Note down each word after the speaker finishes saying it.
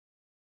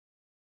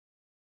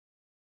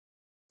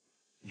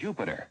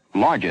Jupiter,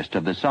 largest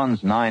of the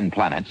Sun's 9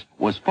 planets,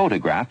 was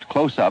photographed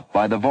close up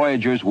by the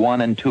Voyagers 1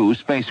 and 2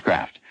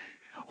 spacecraft.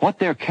 What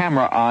their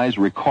camera eyes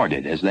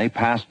recorded as they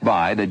passed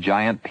by the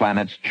giant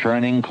planet's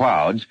churning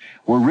clouds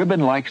were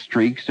ribbon-like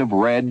streaks of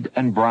red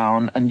and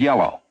brown and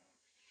yellow.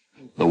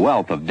 The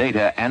wealth of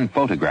data and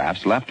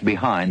photographs left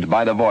behind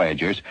by the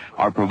Voyagers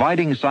are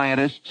providing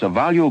scientists a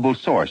valuable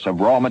source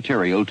of raw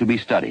material to be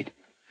studied.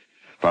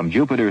 From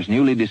Jupiter's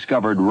newly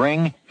discovered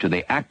ring to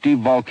the active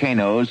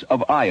volcanoes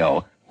of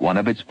Io, one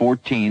of its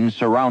 14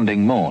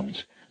 surrounding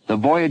moons, the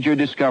Voyager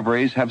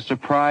discoveries have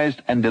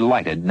surprised and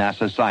delighted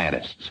NASA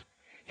scientists.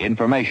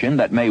 Information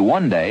that may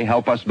one day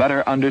help us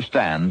better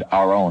understand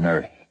our own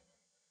Earth.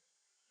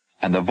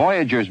 And the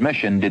Voyager's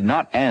mission did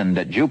not end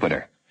at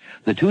Jupiter.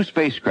 The 2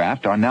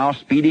 spacecraft are now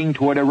speeding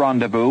toward a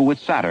rendezvous with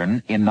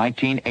Saturn in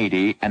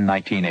 1980 and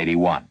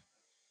 1981.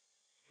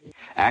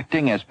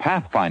 Acting as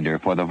pathfinder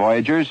for the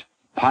Voyagers,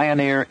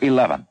 Pioneer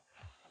 11.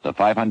 The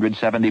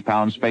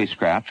 570-pound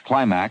spacecraft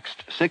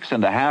climaxed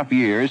 6.5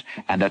 years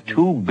and a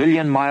 2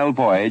 billion-mile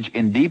voyage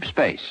in deep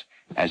space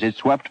as it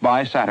swept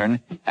by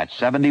Saturn at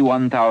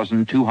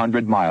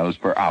 71,200 miles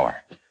per hour.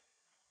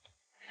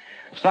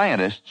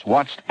 Scientists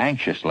watched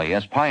anxiously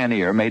as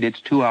Pioneer made its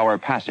 2-hour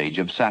passage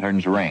of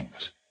Saturn's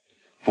rings.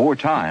 4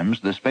 times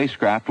the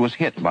spacecraft was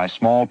hit by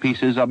small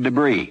pieces of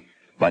debris,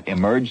 but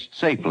emerged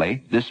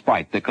safely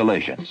despite the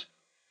collisions.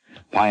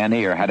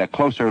 Pioneer had a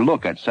closer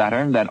look at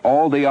Saturn than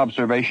all the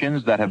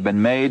observations that have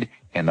been made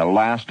in the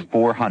last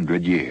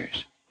 400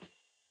 years.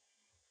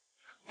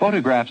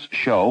 Photographs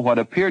show what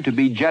appear to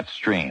be jet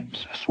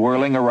streams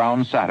swirling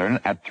around Saturn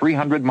at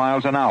 300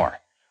 miles an hour,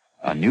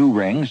 a new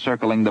ring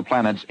circling the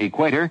planet's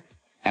equator,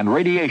 and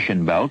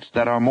radiation belts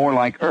that are more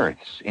like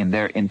Earth's in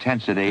their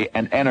intensity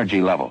and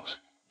energy levels.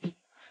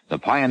 The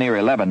Pioneer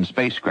 11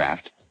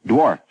 spacecraft,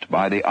 dwarfed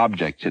by the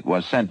objects it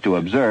was sent to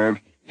observe,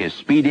 is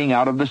speeding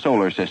out of the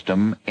solar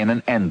system in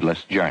an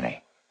endless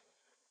journey.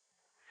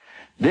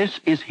 This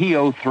is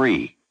HEAO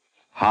 3,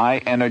 High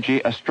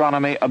Energy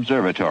Astronomy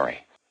Observatory,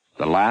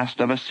 the last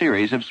of a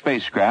series of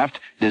spacecraft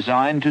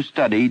designed to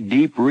study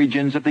deep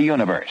regions of the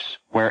universe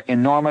where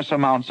enormous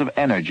amounts of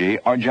energy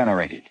are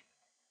generated.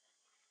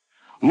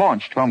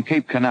 Launched from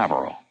Cape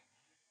Canaveral,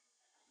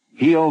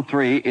 HEAO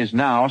 3 is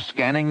now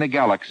scanning the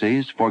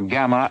galaxies for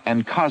gamma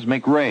and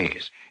cosmic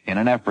rays in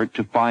an effort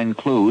to find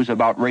clues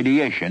about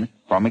radiation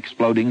from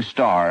exploding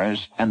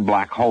stars and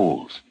black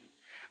holes.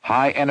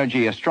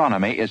 High-energy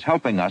astronomy is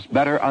helping us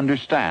better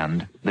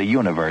understand the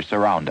universe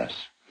around us.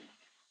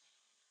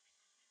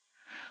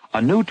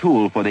 A new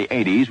tool for the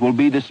 80s will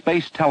be the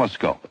Space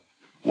Telescope.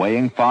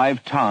 Weighing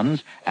 5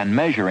 tons and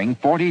measuring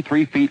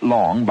 43 feet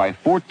long by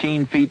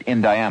 14 feet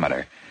in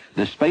diameter,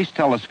 the Space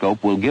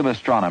Telescope will give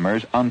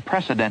astronomers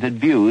unprecedented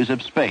views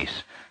of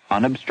space,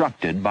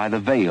 unobstructed by the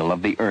veil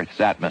of the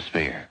Earth's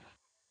atmosphere.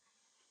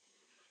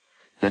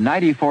 The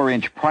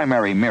 94-inch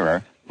primary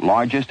mirror,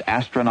 largest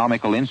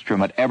astronomical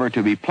instrument ever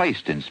to be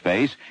placed in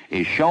space,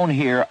 is shown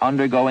here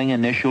undergoing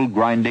initial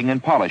grinding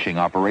and polishing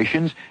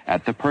operations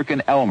at the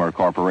Perkin-Elmer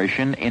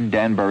Corporation in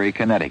Danbury,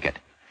 Connecticut.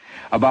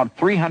 About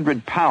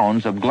 300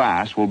 pounds of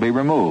glass will be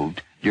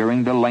removed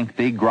during the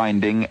lengthy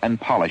grinding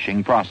and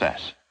polishing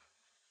process.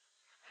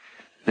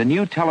 The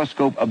new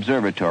telescope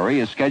observatory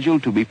is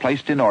scheduled to be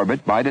placed in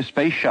orbit by the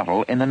Space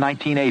Shuttle in the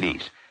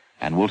 1980s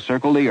and will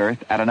circle the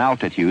Earth at an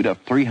altitude of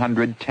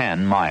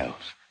 310 miles.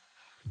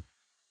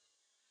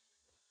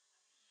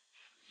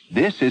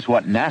 This is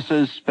what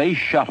NASA's Space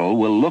Shuttle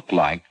will look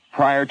like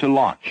prior to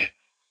launch.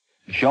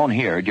 Shown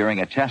here during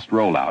a test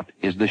rollout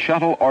is the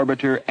Shuttle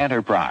Orbiter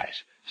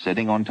Enterprise,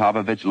 sitting on top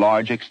of its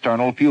large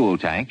external fuel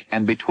tank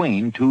and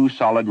between 2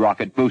 solid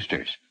rocket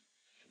boosters.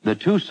 The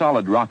 2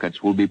 solid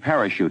rockets will be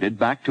parachuted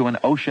back to an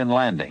ocean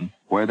landing,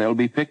 where they'll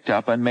be picked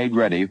up and made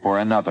ready for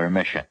another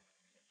mission.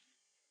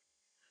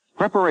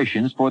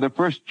 Preparations for the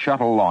first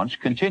shuttle launch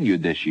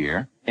continued this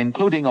year,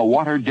 including a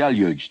water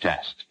deluge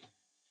test.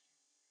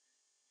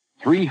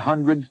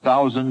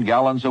 300,000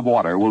 gallons of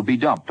water will be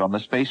dumped on the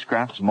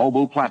spacecraft's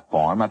mobile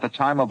platform at the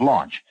time of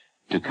launch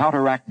to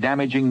counteract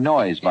damaging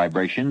noise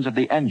vibrations of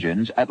the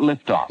engines at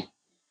liftoff.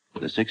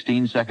 The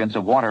 16 seconds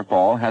of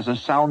waterfall has a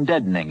sound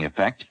deadening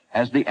effect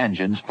as the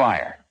engines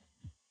fire.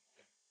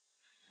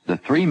 The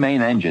 3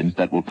 main engines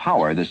that will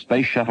power the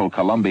Space Shuttle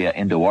Columbia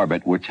into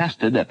orbit were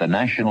tested at the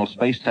National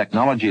Space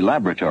Technology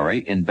Laboratory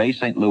in Bay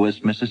St.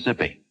 Louis,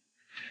 Mississippi.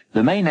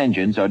 The main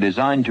engines are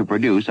designed to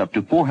produce up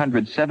to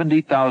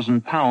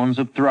 470,000 pounds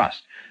of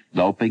thrust,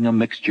 gulping a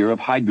mixture of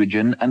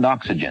hydrogen and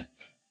oxygen.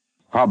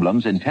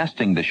 Problems in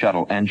testing the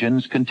shuttle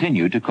engines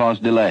continue to cause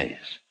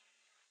delays.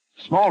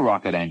 Small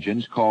rocket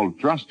engines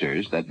called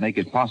thrusters that make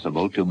it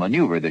possible to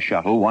maneuver the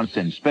shuttle once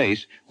in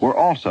space were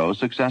also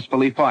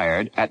successfully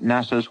fired at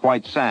NASA's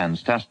White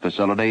Sands test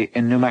facility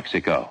in New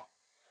Mexico.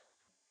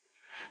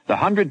 The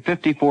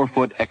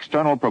 154-foot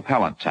external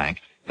propellant tank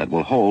that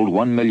will hold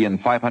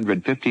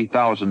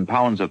 1,550,000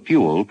 pounds of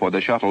fuel for the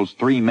shuttle's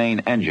 3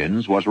 main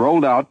engines was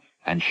rolled out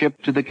and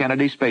shipped to the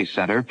Kennedy Space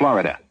Center,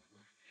 Florida.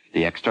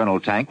 The external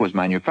tank was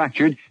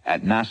manufactured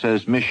at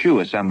NASA's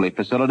Michoud assembly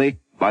facility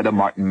by the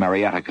Martin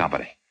Marietta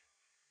Company.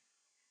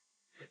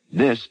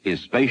 This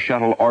is Space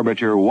Shuttle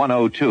Orbiter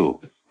 102,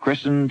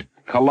 christened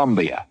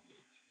Columbia.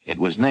 It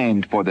was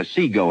named for the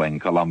seagoing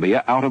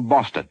Columbia out of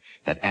Boston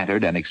that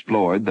entered and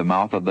explored the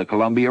mouth of the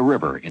Columbia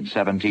River in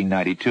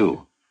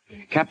 1792.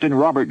 Captain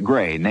Robert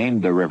Gray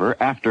named the river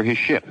after his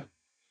ship.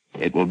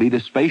 It will be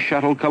the Space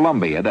Shuttle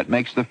Columbia that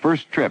makes the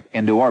first trip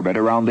into orbit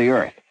around the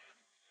Earth.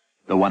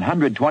 The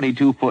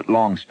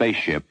 122-foot-long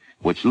spaceship,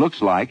 which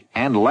looks like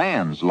and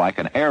lands like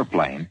an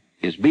airplane,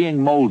 is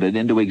being molded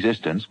into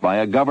existence by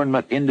a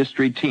government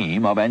industry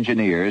team of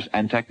engineers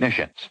and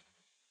technicians.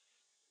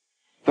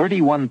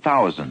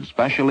 31,000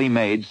 specially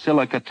made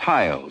silica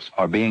tiles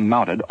are being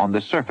mounted on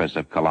the surface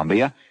of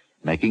Columbia,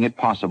 making it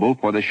possible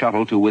for the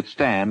shuttle to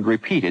withstand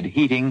repeated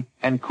heating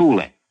and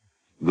cooling,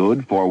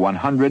 good for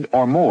 100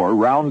 or more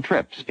round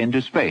trips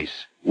into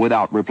space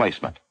without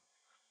replacement.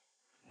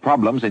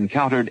 Problems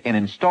encountered in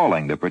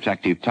installing the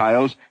protective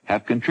tiles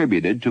have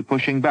contributed to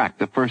pushing back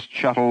the first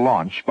shuttle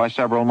launch by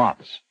several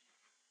months.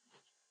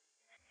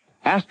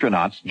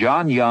 Astronauts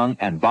John Young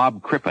and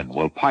Bob Crippen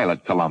will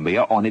pilot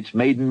Columbia on its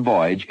maiden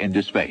voyage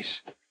into space.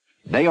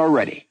 They are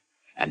ready,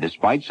 and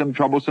despite some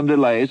troublesome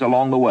delays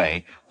along the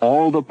way,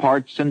 all the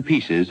parts and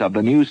pieces of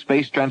the new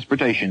space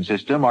transportation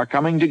system are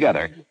coming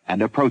together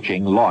and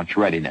approaching launch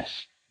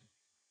readiness.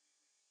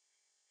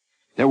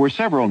 There were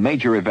several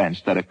major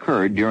events that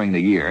occurred during the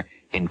year,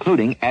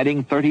 including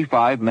adding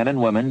 35 men and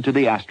women to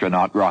the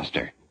astronaut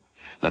roster.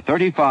 The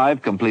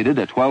 35 completed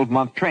a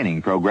 12-month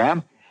training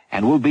program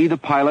and will be the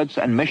pilots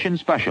and mission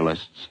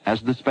specialists as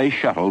the space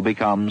shuttle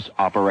becomes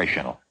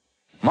operational.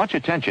 Much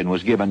attention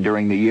was given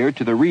during the year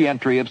to the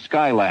reentry of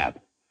Skylab.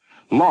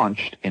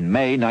 Launched in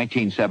May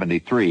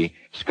 1973,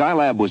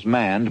 Skylab was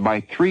manned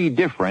by 3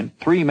 different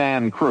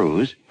 3-man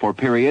crews for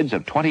periods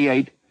of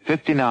 28,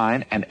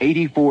 59, and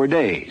 84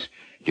 days,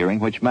 during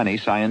which many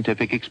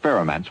scientific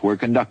experiments were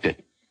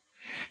conducted.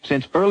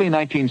 Since early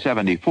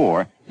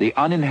 1974, the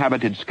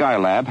uninhabited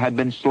Skylab had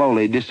been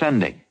slowly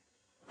descending.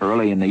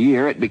 Early in the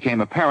year, it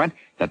became apparent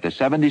that the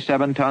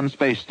 77-ton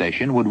space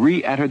station would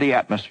re-enter the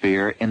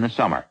atmosphere in the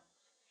summer.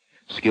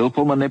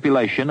 Skillful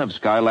manipulation of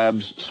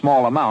Skylab's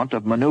small amount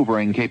of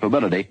maneuvering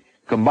capability,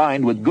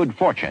 combined with good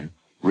fortune,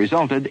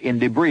 resulted in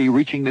debris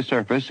reaching the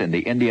surface in the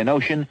Indian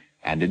Ocean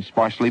and in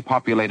sparsely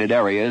populated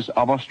areas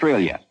of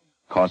Australia,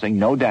 causing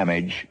no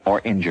damage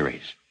or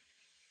injuries.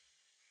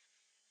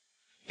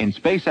 In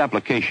space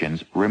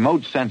applications,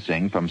 remote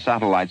sensing from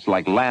satellites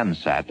like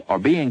Landsat are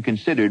being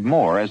considered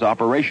more as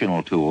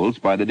operational tools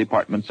by the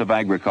Departments of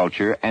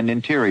Agriculture and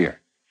Interior.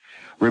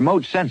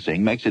 Remote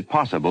sensing makes it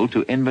possible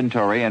to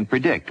inventory and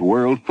predict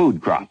world food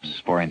crops,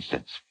 for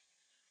instance.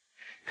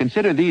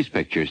 Consider these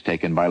pictures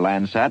taken by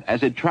Landsat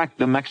as it tracked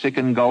the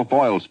Mexican Gulf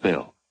oil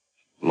spill.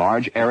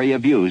 Large area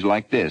views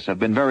like this have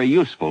been very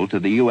useful to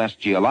the U.S.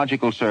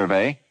 Geological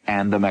Survey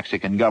and the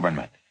Mexican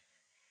government.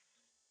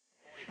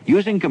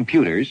 Using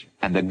computers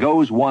and the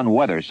GOES-1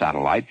 weather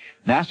satellite,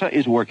 NASA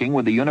is working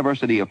with the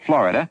University of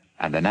Florida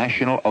and the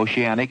National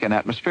Oceanic and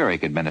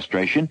Atmospheric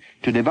Administration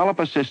to develop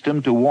a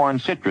system to warn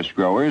citrus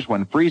growers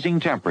when freezing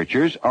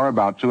temperatures are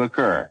about to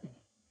occur.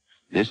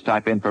 This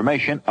type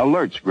information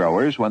alerts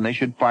growers when they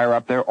should fire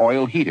up their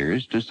oil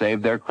heaters to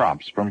save their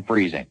crops from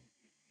freezing.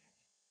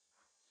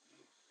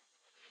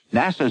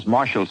 NASA's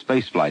Marshall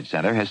Space Flight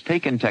Center has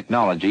taken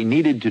technology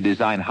needed to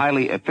design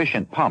highly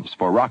efficient pumps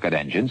for rocket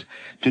engines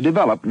to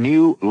develop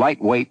new,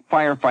 lightweight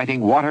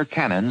firefighting water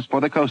cannons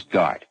for the Coast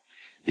Guard.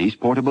 These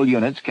portable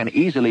units can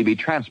easily be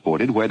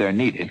transported where they're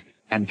needed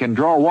and can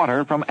draw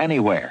water from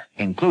anywhere,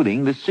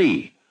 including the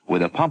sea,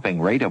 with a pumping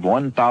rate of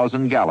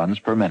 1,000 gallons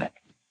per minute.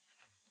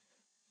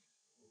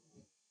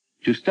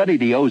 To study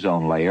the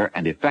ozone layer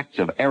and effects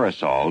of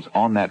aerosols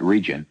on that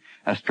region,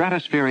 a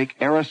stratospheric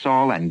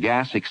aerosol and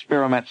gas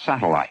experiment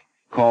satellite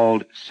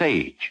called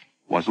SAGE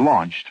was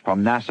launched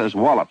from NASA's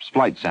Wallops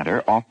Flight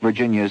Center off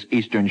Virginia's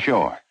eastern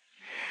shore.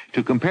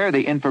 To compare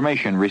the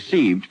information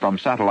received from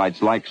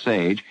satellites like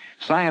SAGE,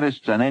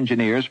 scientists and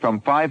engineers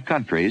from 5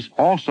 countries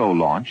also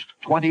launched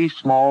 20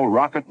 small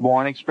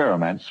rocket-borne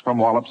experiments from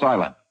Wallops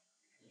Island.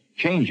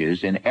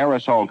 Changes in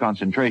aerosol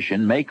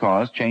concentration may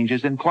cause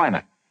changes in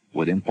climate,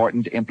 with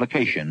important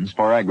implications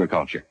for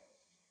agriculture.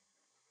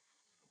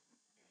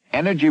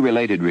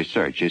 Energy-related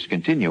research is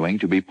continuing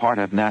to be part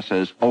of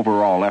NASA's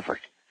overall effort.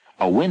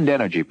 A wind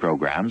energy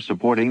program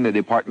supporting the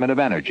Department of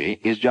Energy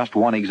is just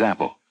one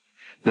example.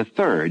 The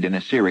third in a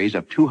series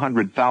of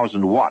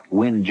 200,000-watt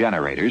wind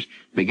generators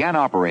began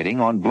operating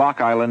on Block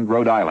Island,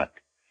 Rhode Island.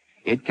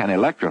 It can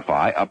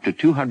electrify up to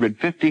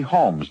 250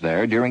 homes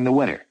there during the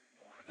winter.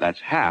 That's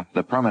half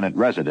the permanent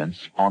residents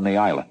on the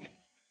island.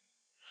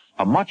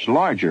 A much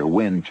larger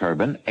wind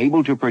turbine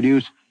able to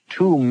produce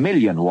 2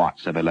 million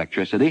watts of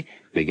electricity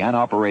began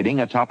operating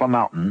atop a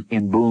mountain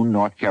in Boone,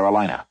 North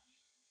Carolina.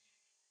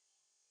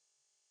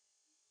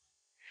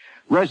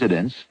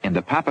 Residents in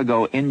the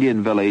Papago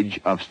Indian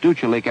village of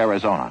Stuchalik,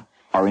 Arizona,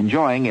 are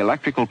enjoying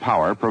electrical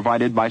power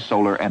provided by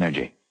solar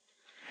energy.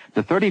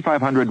 The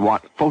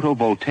 3,500-watt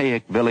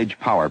photovoltaic village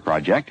power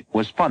project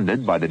was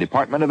funded by the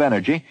Department of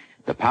Energy,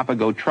 the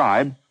Papago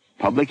Tribe,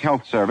 Public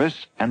Health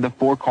Service, and the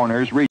Four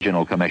Corners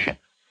Regional Commission.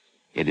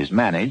 It is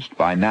managed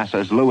by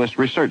NASA's Lewis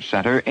Research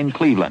Center in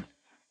Cleveland.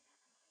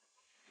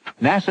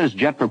 NASA's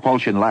Jet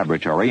Propulsion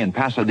Laboratory in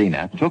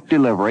Pasadena took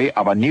delivery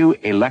of a new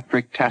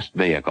electric test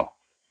vehicle.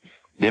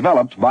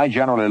 Developed by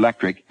General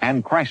Electric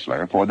and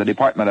Chrysler for the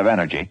Department of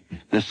Energy,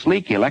 the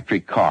sleek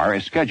electric car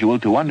is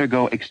scheduled to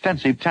undergo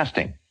extensive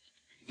testing.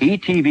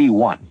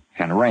 ETV-1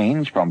 can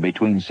range from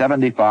between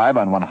 75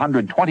 and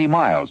 120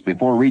 miles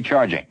before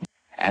recharging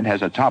and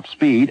has a top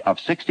speed of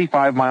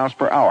 65 miles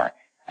per hour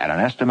at an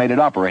estimated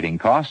operating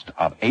cost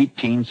of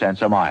 18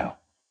 cents a mile.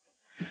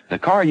 The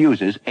car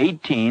uses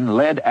 18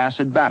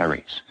 lead-acid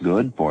batteries,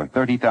 good for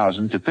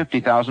 30,000 to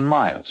 50,000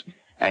 miles,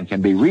 and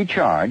can be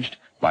recharged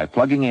by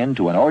plugging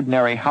into an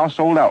ordinary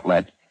household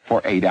outlet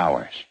for 8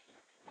 hours.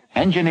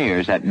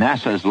 Engineers at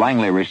NASA's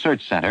Langley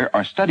Research Center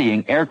are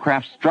studying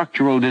aircraft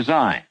structural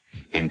design,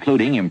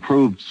 including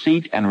improved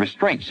seat and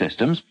restraint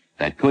systems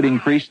that could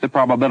increase the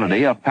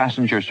probability of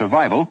passenger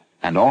survival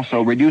and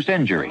also reduce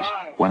injuries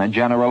when a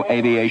general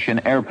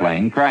aviation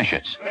airplane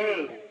crashes.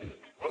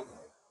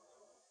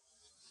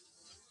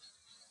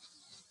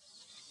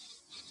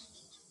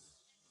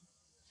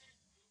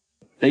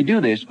 They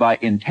do this by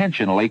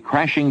intentionally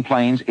crashing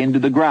planes into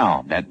the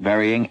ground at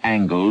varying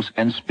angles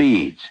and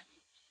speeds.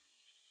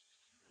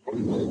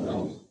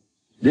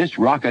 This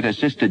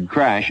rocket-assisted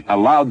crash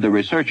allowed the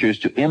researchers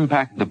to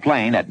impact the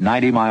plane at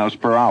 90 miles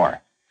per hour.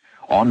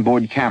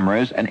 Onboard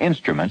cameras and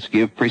instruments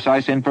give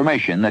precise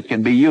information that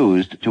can be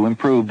used to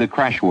improve the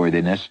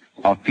crashworthiness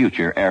of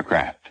future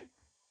aircraft.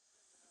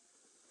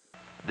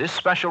 This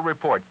special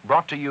report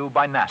brought to you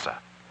by NASA,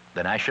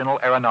 the National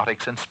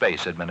Aeronautics and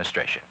Space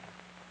Administration.